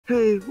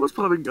Hey, what's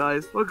poppin',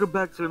 guys? Welcome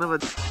back to another.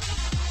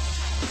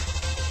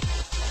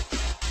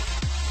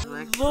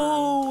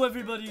 Hello,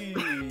 everybody!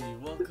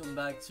 Welcome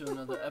back to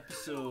another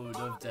episode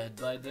of Dead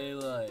by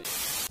Daylight.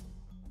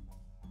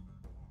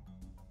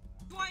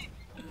 What?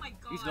 Oh my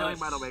god. He's going,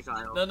 by the way,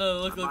 Kyle. No,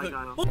 look.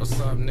 Kyle. What's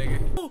up,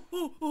 nigga?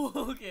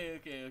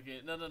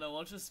 Okay. No,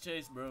 watch this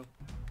chase, bro.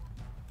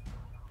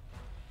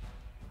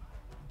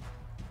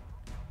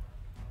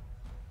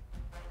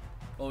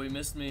 Oh, he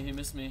missed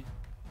me.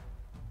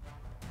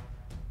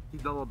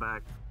 He's double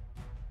back.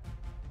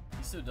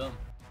 He's so dumb.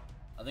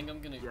 I think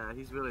I'm gonna... Yeah,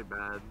 he's really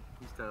bad.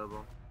 He's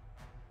terrible.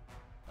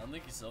 I don't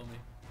think he saw me.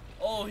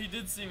 Oh, he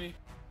did see me.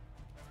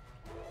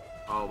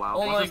 Oh, wow.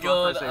 Oh my He's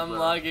god, not I'm safe,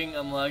 lagging.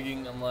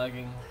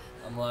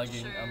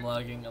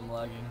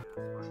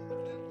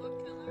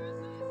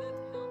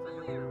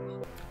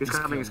 He's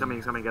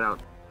coming, get out.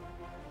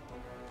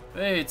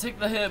 Hey, take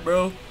the hit,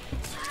 bro.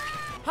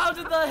 How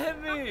did that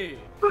hit me?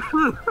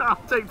 I'll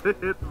take the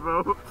hit,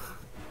 bro.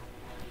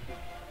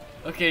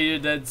 Okay, you're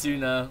dead too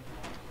now.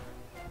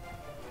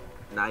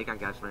 Nah, you can't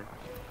catch me.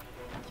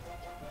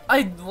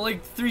 I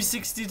like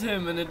 360'd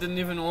him and it didn't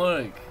even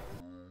work.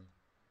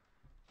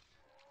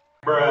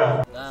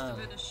 Bruh. Damn.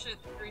 Give it a shit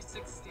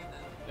 360 then.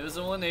 It was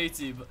a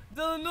 180, but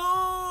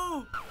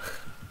no.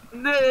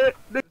 Nick.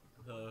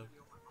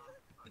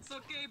 It's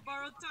okay,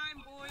 borrowed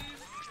time, boys.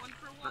 1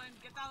 for 1.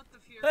 Get out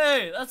of here.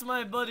 Hey, that's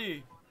my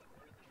buddy.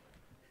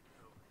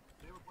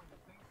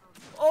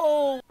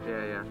 Oh.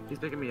 Yeah. He's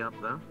picking me up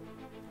though.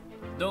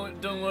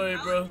 Don't worry,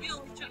 bro.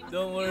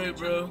 Don't worry,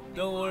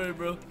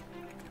 bro.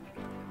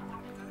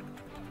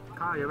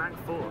 Kyle, you're rank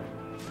 4.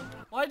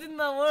 Why didn't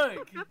that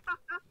work? Kyle!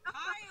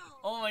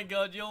 Oh my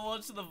god, you'll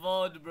watch the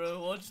VOD, bro.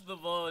 Watch the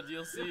VOD,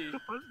 you'll see.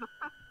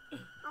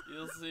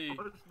 You'll see.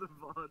 Watch the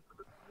VOD.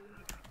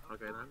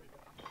 Okay then.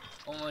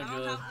 Oh my I don't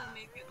god. have to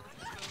make it.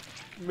 Let's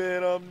go.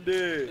 Man, I'm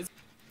dead.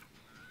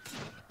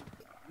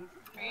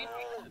 Right?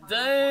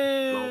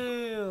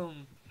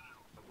 Damn!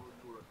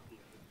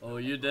 Oh,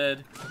 you're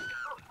dead.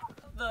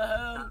 What the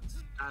hell?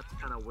 That's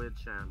kind of weird,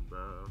 Chan,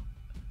 bro.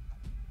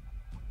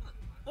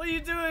 What are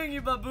you doing,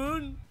 you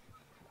baboon?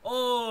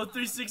 Oh,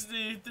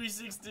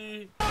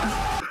 360.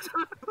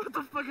 What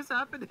the fuck is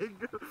happening?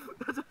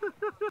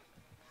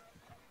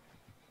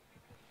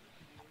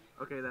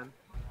 Okay then.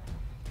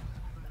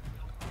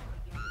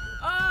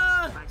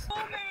 Ah! Thanks.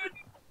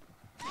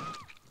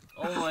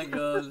 Oh my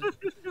god.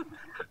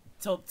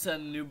 Top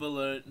 10 noob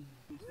alert.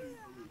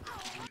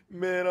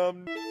 Man,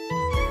 I'm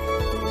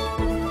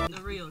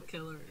The real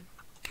killer.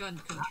 Gun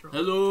control.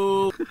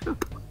 Hello!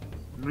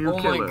 Real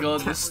Oh killer, my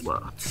god,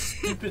 Tesla. this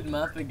stupid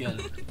map again.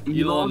 Elon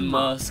Elon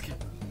Musk.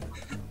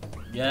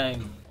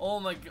 Gang. Oh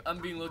my god, I'm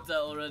being looked at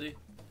already.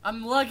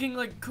 I'm lagging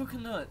like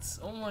coconuts.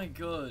 Oh my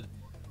god.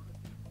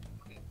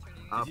 Okay,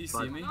 turning Up, Did he see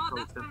bud. me? No,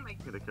 that's not my-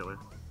 Gonna kill her.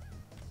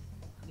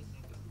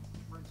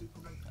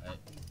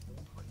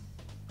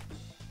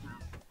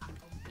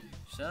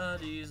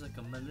 Shawty's like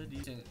a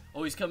melody.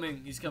 Oh, he's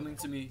coming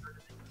to me.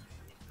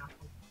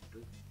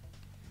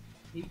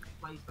 Oh,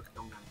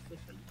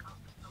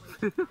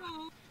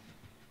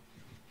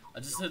 I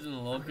just hid in the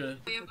locker.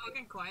 I am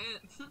fucking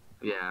quiet.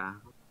 Yeah.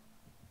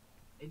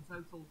 In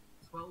total,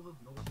 12 of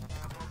North.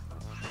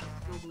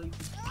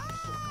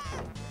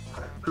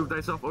 Prove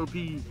thyself OP.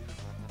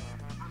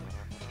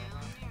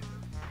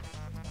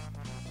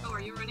 Oh,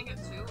 are you running it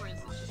too, or is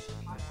it just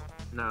me?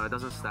 No, it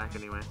doesn't stack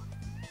anyway.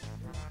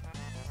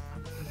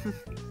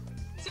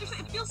 Seriously,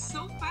 it feels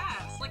so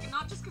fast. Like,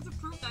 not just because it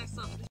proved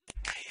thyself.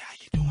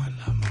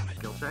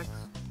 Skill checks?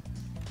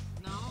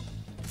 No? Oh,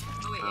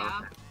 wait, Oh,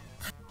 yeah.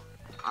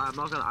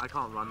 okay. I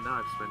can't run now, I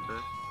have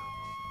sprinters.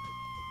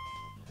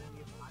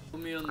 Put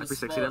me on I the 360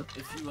 spot them.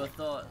 if you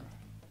thought.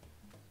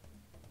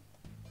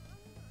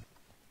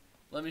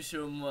 Let me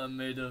show him what I'm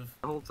made of.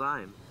 The whole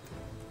time.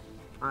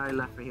 He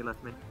left me.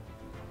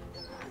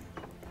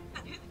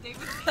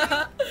 David,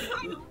 I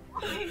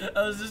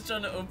was just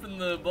trying to open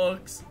the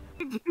box.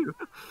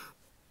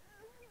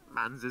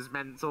 Man's is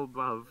mental,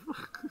 bruv.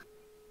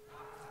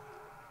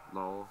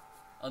 Lol.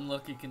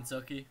 Unlucky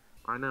Kentucky.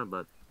 I know,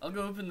 but I'll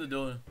go open the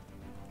door.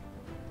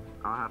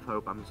 I have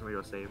hope. I'm just gonna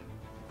go save.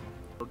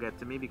 He'll get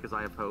to me because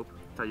I have hope.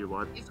 Tell you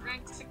what. he's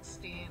ranked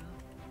 16.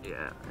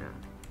 Yeah.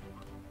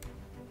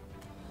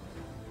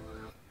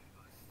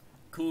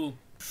 Cool.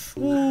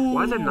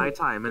 Why is it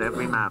nighttime in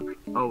every map?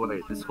 Oh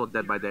wait, this is called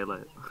Dead by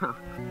Daylight. you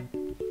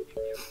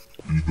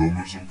dumb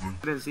or something?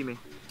 He didn't see me.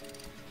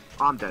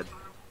 Oh, I'm dead.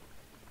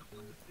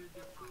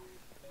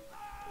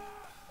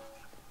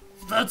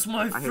 That's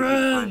my hate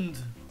friend!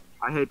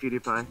 I hate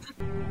PewDiePie.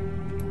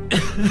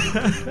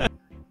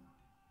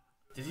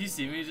 Did he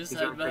see me just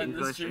hide behind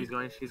this tree?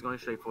 He's going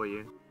straight for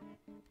you.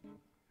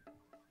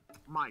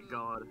 My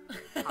god.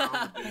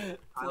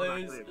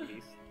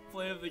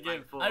 Play of the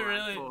game. Four, I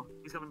really... four.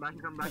 He's coming back.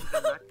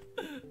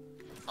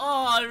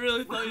 Oh, I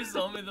really thought you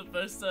saw me the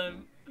first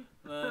time.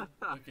 Man,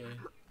 okay.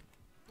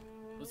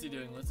 What's he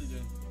doing? What's he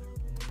doing?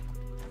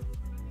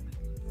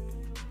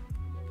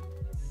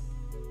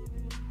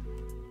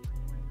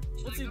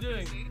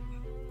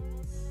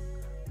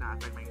 Nah, I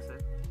think makes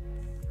it.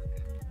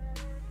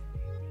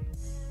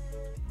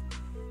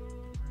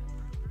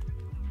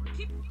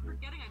 keep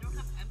forgetting I don't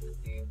have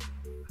empathy.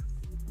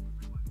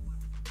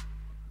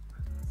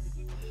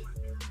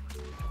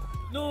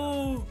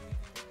 No!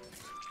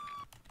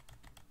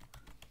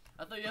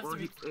 I thought you have Well, to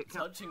be it can't-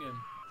 touching him.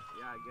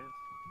 Yeah, I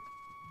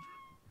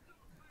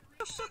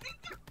guess.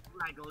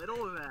 Like a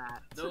little of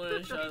that. Don't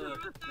worry, Charlotte.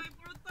 Borrow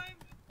time.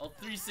 I'll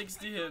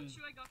 360 him.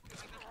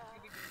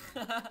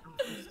 I got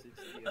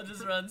you. I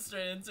just ran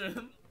straight into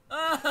him.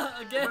 Ah,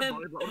 again!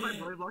 What if I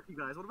body block you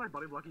guys? What if I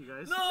body block you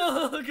guys?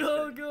 No!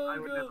 Go, go, I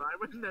would go! never. I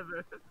would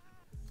never.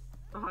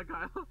 Oh my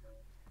god.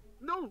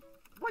 No!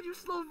 Why'd you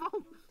slow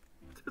vote?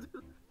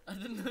 I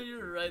didn't know you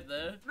were right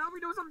there. Now he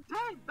knows I'm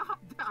dead.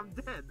 I'm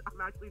dead. I'm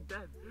actually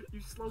dead. You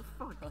slow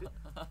fuck.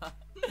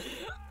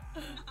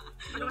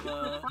 I don't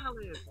have to file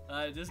it.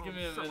 Alright, just give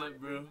me a minute,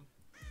 bro.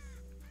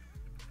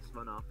 Just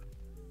run off.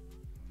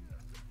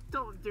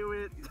 Don't do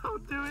it.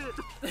 Don't do it.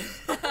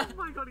 Oh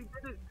my god, he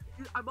did it.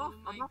 I'm off.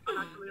 I'm off.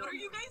 Actually. What are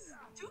you guys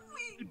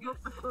He doing?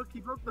 broke the hook. He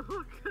broke the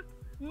hook.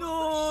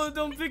 No!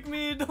 Don't pick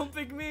me! Don't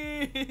pick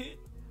me!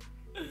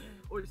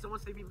 Oh, someone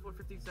save me before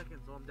 15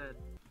 seconds or I'm dead.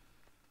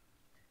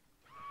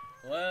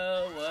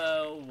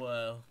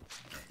 Well.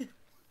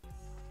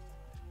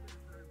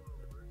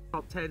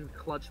 Top 10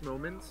 clutch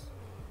moments.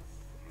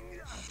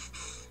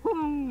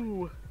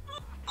 Ooh!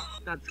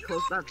 That's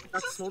close.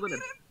 That's small than a.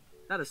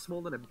 That is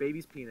smaller than a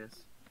baby's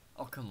penis.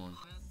 Oh, come on.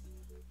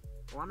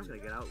 Well, I'm just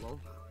gonna get out, lol.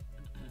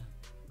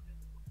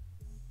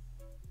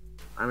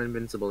 I'm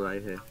invincible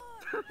right here.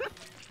 If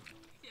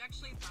you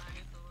actually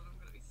die, though, I'm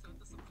gonna be so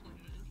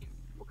disappointed in you.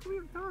 What can we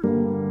have done?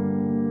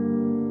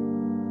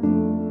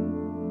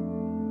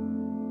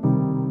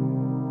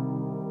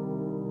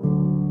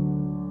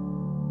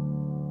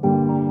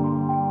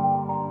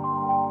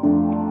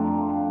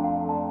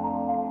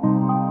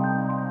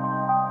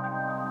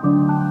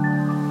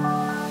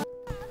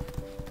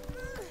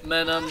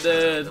 Man, I'm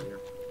dead.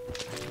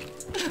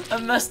 I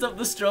messed up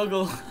the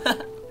struggle.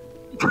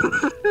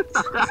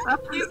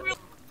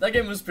 That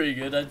game was pretty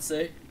good, I'd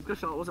say. Good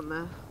shot wasn't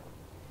there.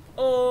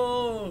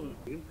 Oh!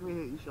 We hate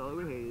you,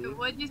 Charlotte. We hate you.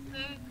 What'd you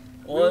say?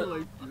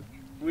 What?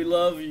 We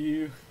love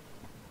you.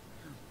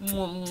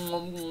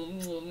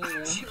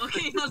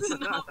 Okay, that's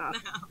enough now.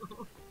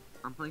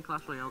 I'm playing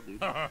Clash Royale,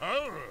 dude.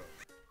 I'm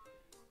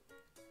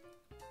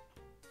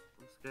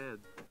scared.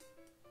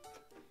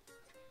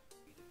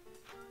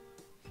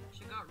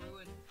 She got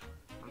ruined.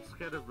 I'm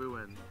scared of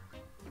Ruin.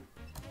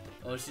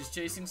 Oh, she's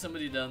chasing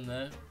somebody down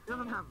there. She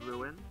doesn't have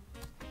Ruin.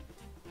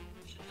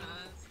 She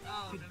does.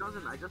 Oh, She never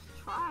doesn't. I mind. just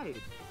tried.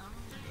 Oh.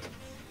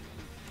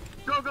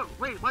 Go, go.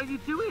 Wait, why did you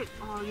do it?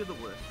 Oh, you're the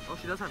worst. Oh,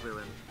 she does have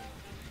Ruin.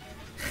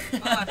 Oh,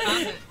 I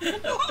found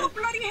it. Oh,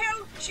 bloody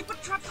hell! She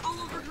put traps all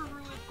over her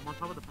ruin. I'm on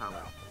top of the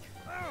power.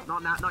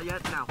 Not now. Not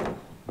yet. Now.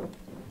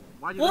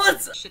 Why do you?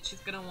 What? Shit, she's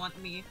gonna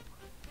want me.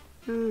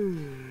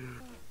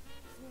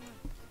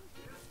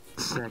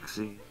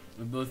 Sexy.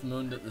 We both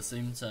moaned at the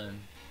same time.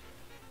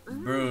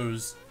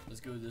 Bros. Let's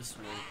go this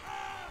way.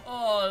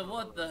 Oh,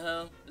 what the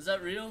hell? Is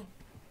that real?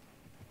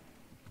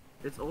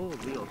 It's all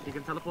real. She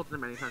can teleport to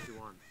them anytime she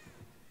wants.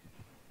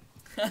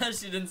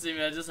 She didn't see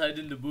me, I just hide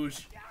in the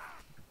bush.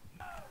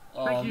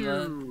 Oh Thank you.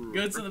 man.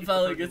 Go to Thank the you for pallet,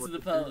 telling go me to what the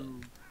to pallet.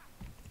 do.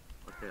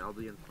 Okay, I'll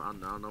be in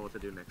front. I don't know what to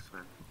do next,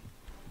 man.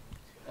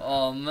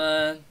 Oh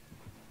man.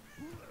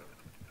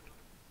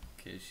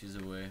 Okay, she's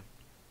away.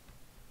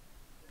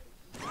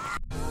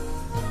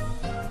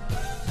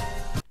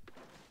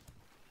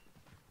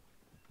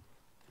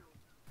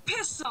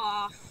 Piss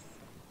off!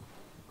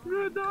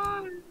 You're gonna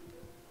die.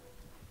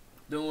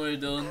 Don't worry,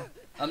 Dylan.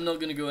 I'm not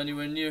gonna go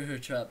anywhere near her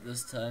trap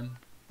this time.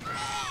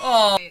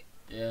 Oh! Wait,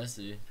 Yeah, I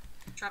see.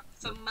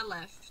 traps on my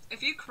left.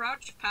 If you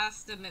crouch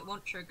past them, it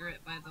won't trigger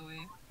it, by the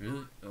way.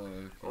 Really? Oh,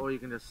 okay. Or you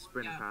can just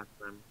sprint Yeah. past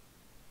them.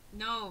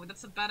 No,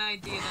 that's a bad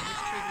idea. That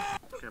just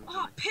triggers. Okay, I'm Oh,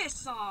 coming.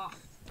 piss off!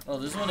 Oh,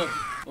 there's one up.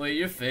 Wait,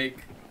 you're fake.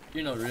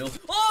 You're not real.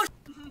 Oh!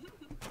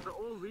 They're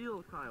all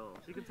real, Kyle.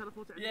 She can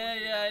teleport to Yeah,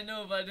 anyone. yeah, I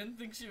know, but I didn't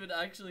think she would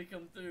actually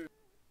come through.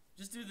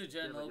 Just do the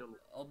gen. Yeah, but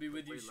I'll be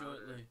with you way louder.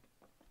 shortly.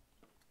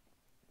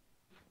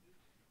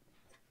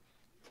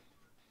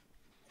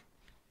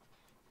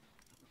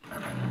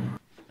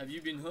 Have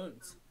you been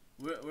hooked?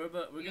 We're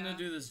gonna Yeah.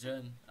 do this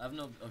gen. I've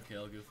no. Okay,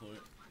 I'll go for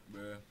it,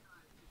 bruh.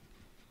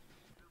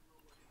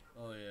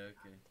 Oh yeah,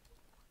 okay.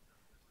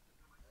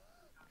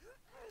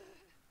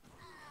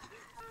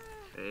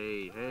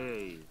 Hey,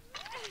 hey.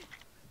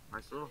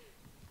 I saw.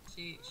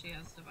 She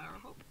has Devour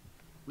Hope.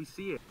 We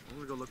see it. I'm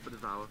gonna go look for the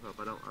Devour Hope.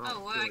 I don't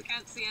Oh, well, feel I like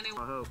can't see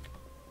anyone. I hope.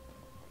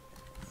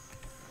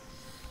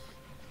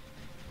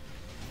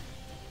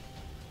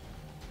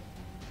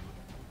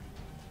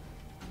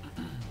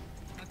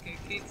 Okay,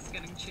 Kate's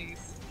getting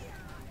chased.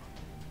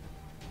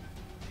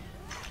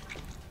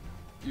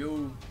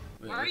 Yo.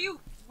 Wait, Where are you?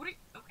 What are you?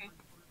 Okay.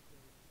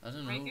 I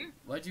don't know. Right here?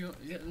 Why'd you?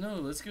 Yeah, no,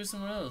 let's go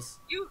somewhere else.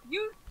 You.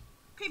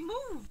 Okay,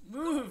 move!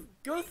 Move!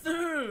 Go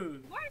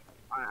through! What?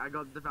 I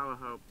got the Devour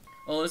Hope.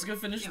 Oh, let's go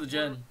finish Yeah, the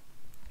gen.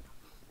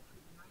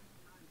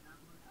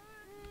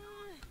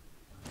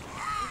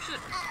 Oh shit.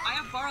 I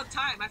have borrowed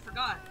time, I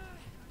forgot.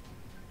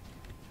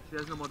 She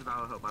has no more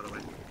Devour Hope, by the way.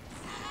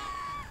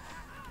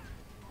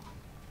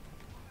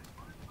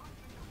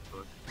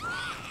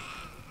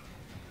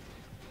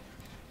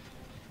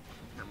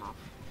 I'm off.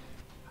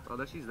 Oh,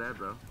 there she's there,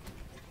 bro.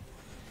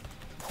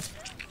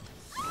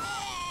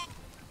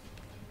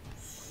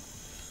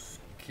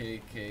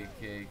 Okay.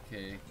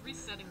 It's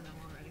resetting them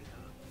already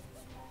though.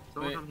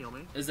 Someone Wait. come heal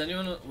me. Is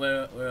anyone?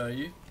 Where are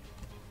you?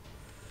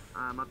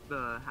 I'm at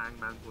the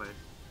hangman place.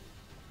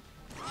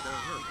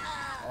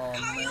 Oh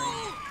man.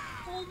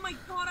 Oh my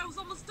god, I was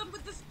almost done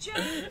with this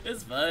gen!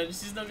 It's fine.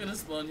 She's not gonna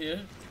spawn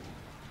here.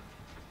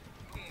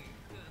 Okay,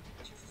 good.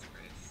 Jesus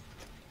Christ.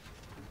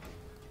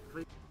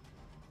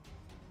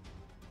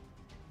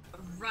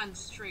 Run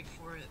straight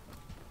for it.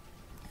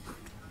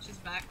 She's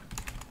back.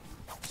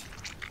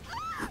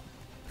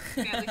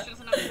 Okay, at least she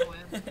doesn't have to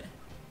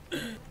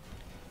win.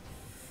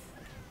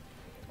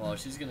 Oh,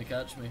 she's gonna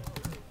catch me.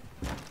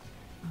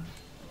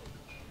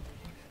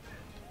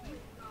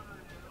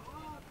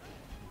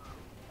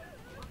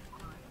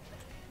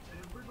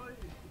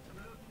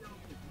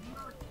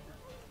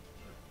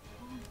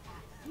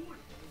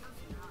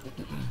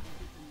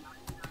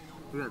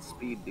 We got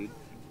speed, dude.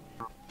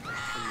 Oh my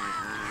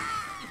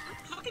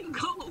Fucking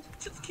go!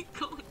 Just keep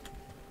going.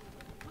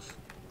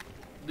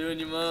 Doing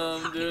your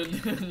mom, doing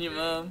your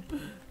mom.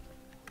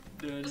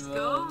 Doing Let's your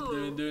mom,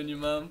 go. doing your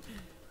mom.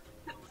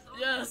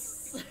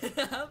 Yes!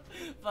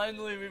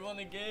 Finally, we won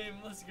a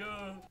game. Let's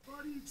go.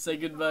 Say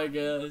goodbye,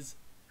 guys.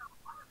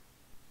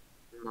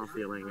 I'm not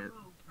feeling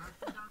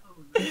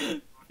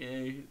it.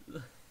 Okay.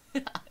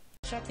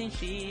 Shutting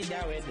she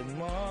down at the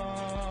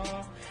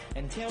mall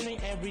and tell me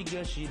every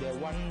girl she the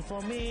one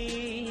for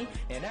me,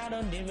 and I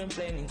don't even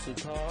planning to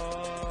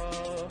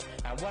call.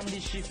 I want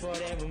this shit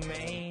forever,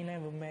 man.